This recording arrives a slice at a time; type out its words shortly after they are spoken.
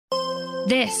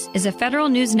This is a Federal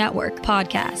News Network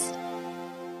podcast.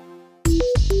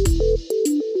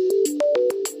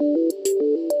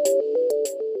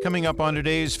 Coming up on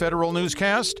today's Federal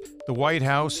Newscast, the White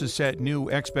House has set new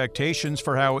expectations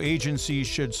for how agencies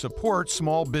should support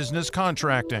small business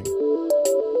contracting.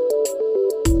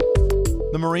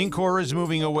 The Marine Corps is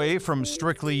moving away from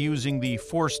strictly using the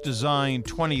Force Design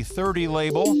 2030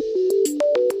 label.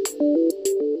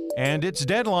 And it's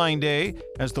deadline day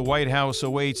as the White House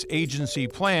awaits agency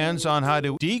plans on how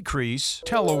to decrease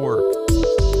telework.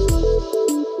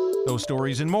 Those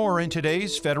stories and more in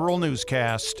today's Federal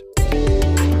Newscast.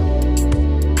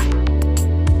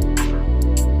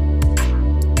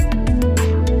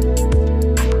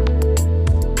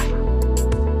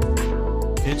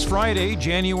 It's Friday,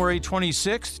 January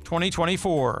 26th,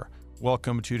 2024.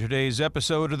 Welcome to today's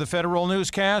episode of the Federal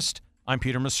Newscast. I'm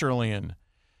Peter Muserlian.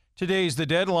 Today's the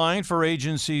deadline for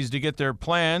agencies to get their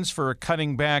plans for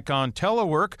cutting back on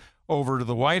telework over to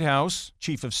the White House.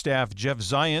 Chief of Staff Jeff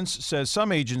Zients says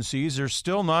some agencies are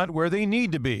still not where they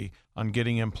need to be on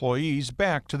getting employees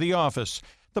back to the office.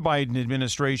 The Biden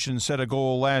administration set a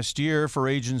goal last year for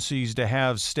agencies to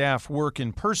have staff work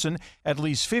in person at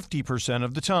least 50%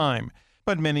 of the time.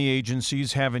 But many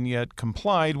agencies haven't yet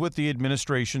complied with the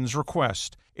administration's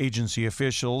request. Agency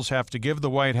officials have to give the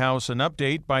White House an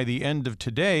update by the end of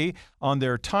today on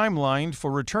their timeline for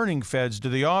returning feds to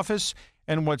the office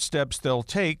and what steps they'll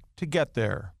take to get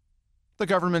there. The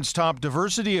government's top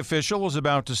diversity official is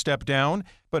about to step down,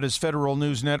 but as Federal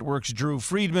News Network's Drew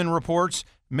Friedman reports,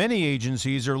 many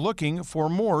agencies are looking for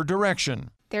more direction.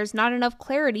 There's not enough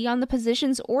clarity on the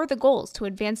positions or the goals to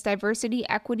advance diversity,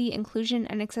 equity, inclusion,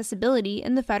 and accessibility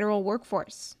in the federal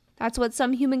workforce. That's what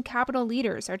some human capital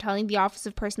leaders are telling the Office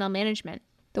of Personnel Management.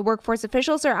 The workforce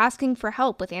officials are asking for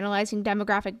help with analyzing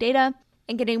demographic data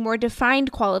and getting more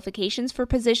defined qualifications for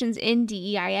positions in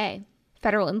DEIA.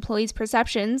 Federal employees'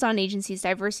 perceptions on agencies'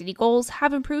 diversity goals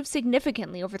have improved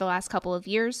significantly over the last couple of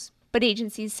years, but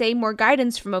agencies say more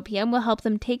guidance from OPM will help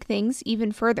them take things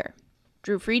even further.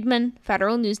 Drew Friedman,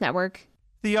 Federal News Network.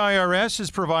 The IRS is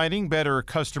providing better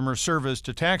customer service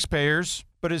to taxpayers,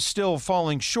 but is still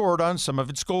falling short on some of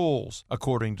its goals,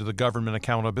 according to the Government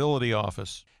Accountability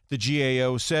Office. The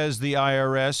GAO says the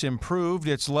IRS improved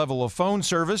its level of phone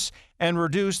service and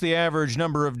reduced the average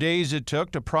number of days it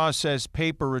took to process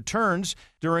paper returns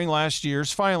during last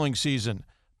year's filing season.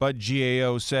 But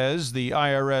GAO says the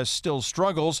IRS still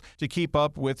struggles to keep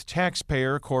up with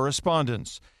taxpayer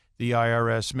correspondence. The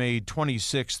IRS made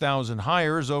 26,000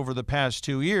 hires over the past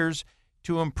 2 years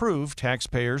to improve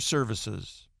taxpayer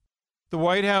services. The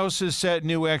White House has set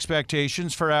new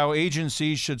expectations for how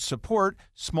agencies should support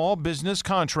small business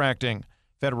contracting.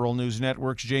 Federal News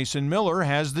Network's Jason Miller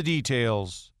has the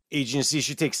details. Agencies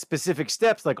should take specific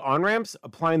steps like on-ramps,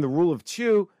 applying the rule of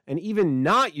two, and even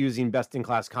not using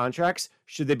best-in-class contracts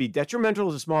should they be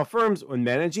detrimental to small firms when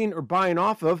managing or buying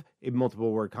off of a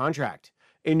multiple-award contract.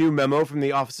 A new memo from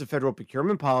the Office of Federal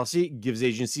Procurement Policy gives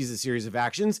agencies a series of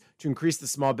actions to increase the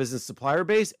small business supplier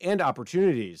base and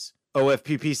opportunities.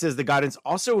 OFPP says the guidance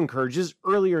also encourages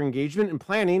earlier engagement and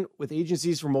planning with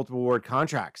agencies for multiple award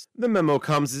contracts. The memo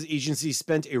comes as agencies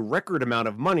spent a record amount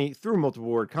of money through multiple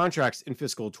award contracts in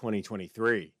fiscal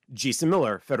 2023. Jason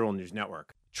Miller, Federal News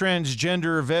Network.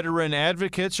 Transgender veteran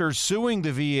advocates are suing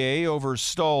the VA over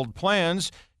stalled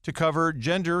plans to cover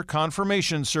gender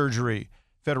confirmation surgery.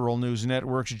 Federal News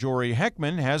Network's Jory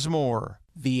Heckman has more.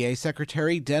 VA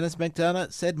Secretary Dennis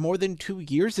McDonough said more than 2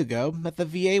 years ago that the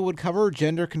VA would cover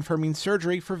gender-confirming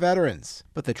surgery for veterans.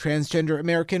 But the Transgender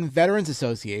American Veterans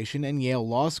Association and Yale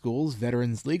Law School's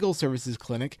Veterans Legal Services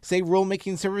Clinic say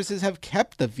rulemaking services have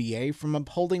kept the VA from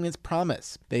upholding its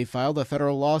promise. They filed a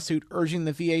federal lawsuit urging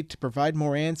the VA to provide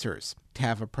more answers.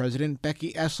 TAVA President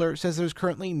Becky Esler says there's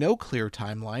currently no clear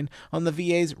timeline on the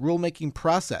VA's rulemaking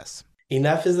process.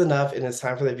 Enough is enough, and it's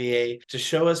time for the VA to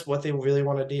show us what they really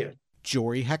want to do.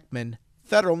 Jory Heckman,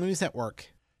 Federal News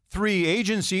Network. 3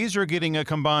 agencies are getting a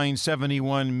combined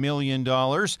 $71 million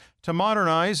to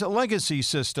modernize legacy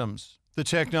systems. The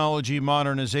Technology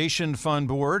Modernization Fund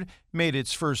Board made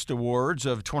its first awards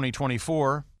of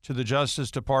 2024 to the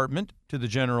Justice Department, to the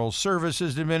General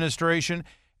Services Administration,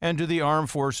 and to the Armed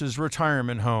Forces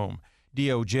Retirement Home.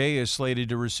 DOJ is slated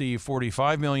to receive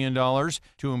 $45 million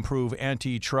to improve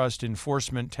antitrust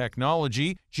enforcement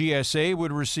technology. GSA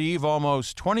would receive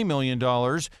almost $20 million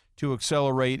to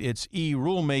accelerate its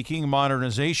e-rulemaking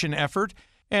modernization effort.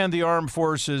 And the Armed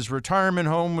Forces Retirement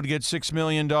Home would get $6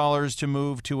 million to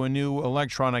move to a new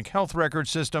electronic health record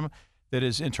system that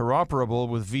is interoperable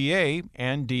with VA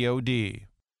and DoD.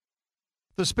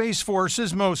 The Space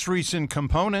Force's most recent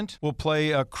component will play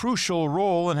a crucial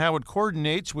role in how it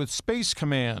coordinates with Space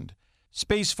Command.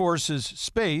 Space Force's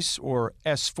SPACE, or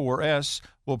S4S,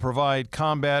 will provide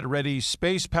combat-ready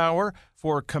space power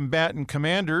for combatant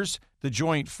commanders, the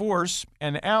Joint Force,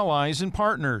 and allies and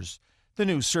partners. The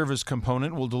new service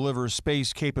component will deliver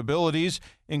space capabilities,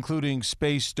 including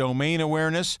space domain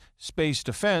awareness, space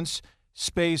defense,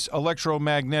 space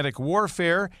electromagnetic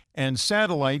warfare, and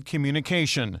satellite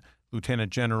communication.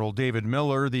 Lieutenant General David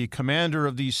Miller, the commander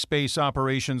of the Space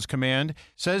Operations Command,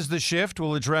 says the shift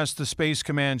will address the Space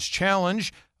Command's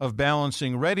challenge of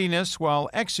balancing readiness while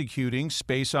executing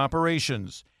space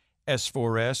operations.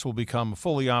 S4S will become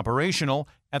fully operational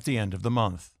at the end of the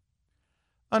month.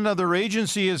 Another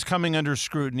agency is coming under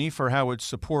scrutiny for how it's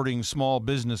supporting small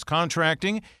business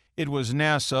contracting. It was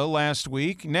NASA last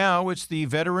week. Now it's the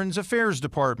Veterans Affairs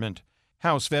Department.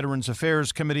 House Veterans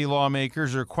Affairs Committee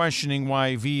lawmakers are questioning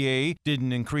why VA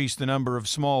didn't increase the number of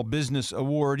small business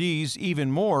awardees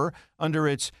even more under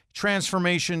its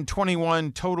Transformation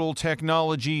 21 Total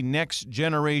Technology Next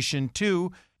Generation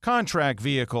 2 contract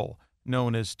vehicle,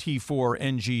 known as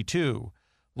T4NG2.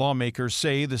 Lawmakers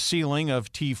say the ceiling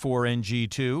of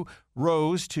T4NG2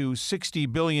 rose to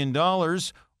 $60 billion, or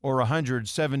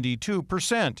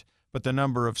 172%, but the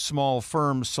number of small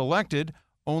firms selected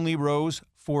only rose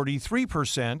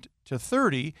 43% to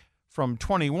 30 from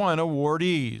 21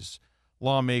 awardees.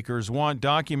 Lawmakers want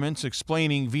documents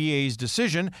explaining VA's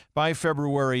decision by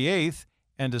February 8th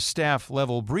and a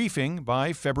staff-level briefing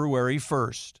by February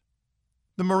 1st.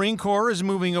 The Marine Corps is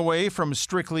moving away from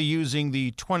strictly using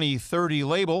the 2030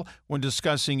 label when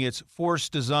discussing its Force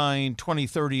Design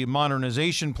 2030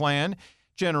 modernization plan.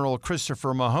 General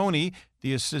Christopher Mahoney,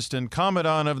 the Assistant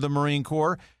Commandant of the Marine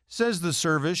Corps, says the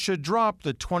service should drop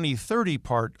the 2030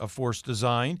 part of Force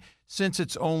Design since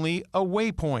it's only a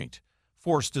waypoint.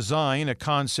 Force Design, a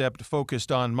concept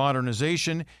focused on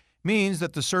modernization, means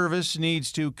that the service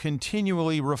needs to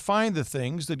continually refine the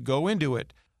things that go into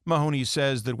it. Mahoney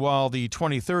says that while the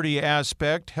 2030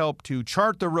 aspect helped to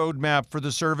chart the roadmap for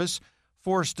the service,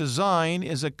 Force Design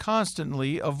is a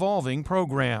constantly evolving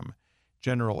program.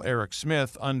 General Eric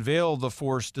Smith unveiled the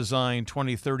Force Design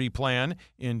 2030 plan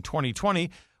in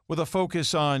 2020 with a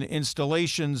focus on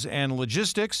installations and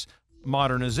logistics,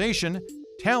 modernization,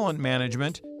 talent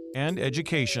management, and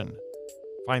education.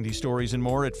 Find these stories and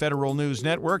more at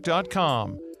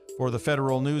federalnewsnetwork.com. For the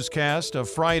Federal Newscast of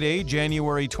Friday,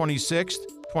 January 26th,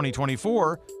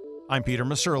 2024, I'm Peter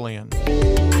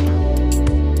Musurlian.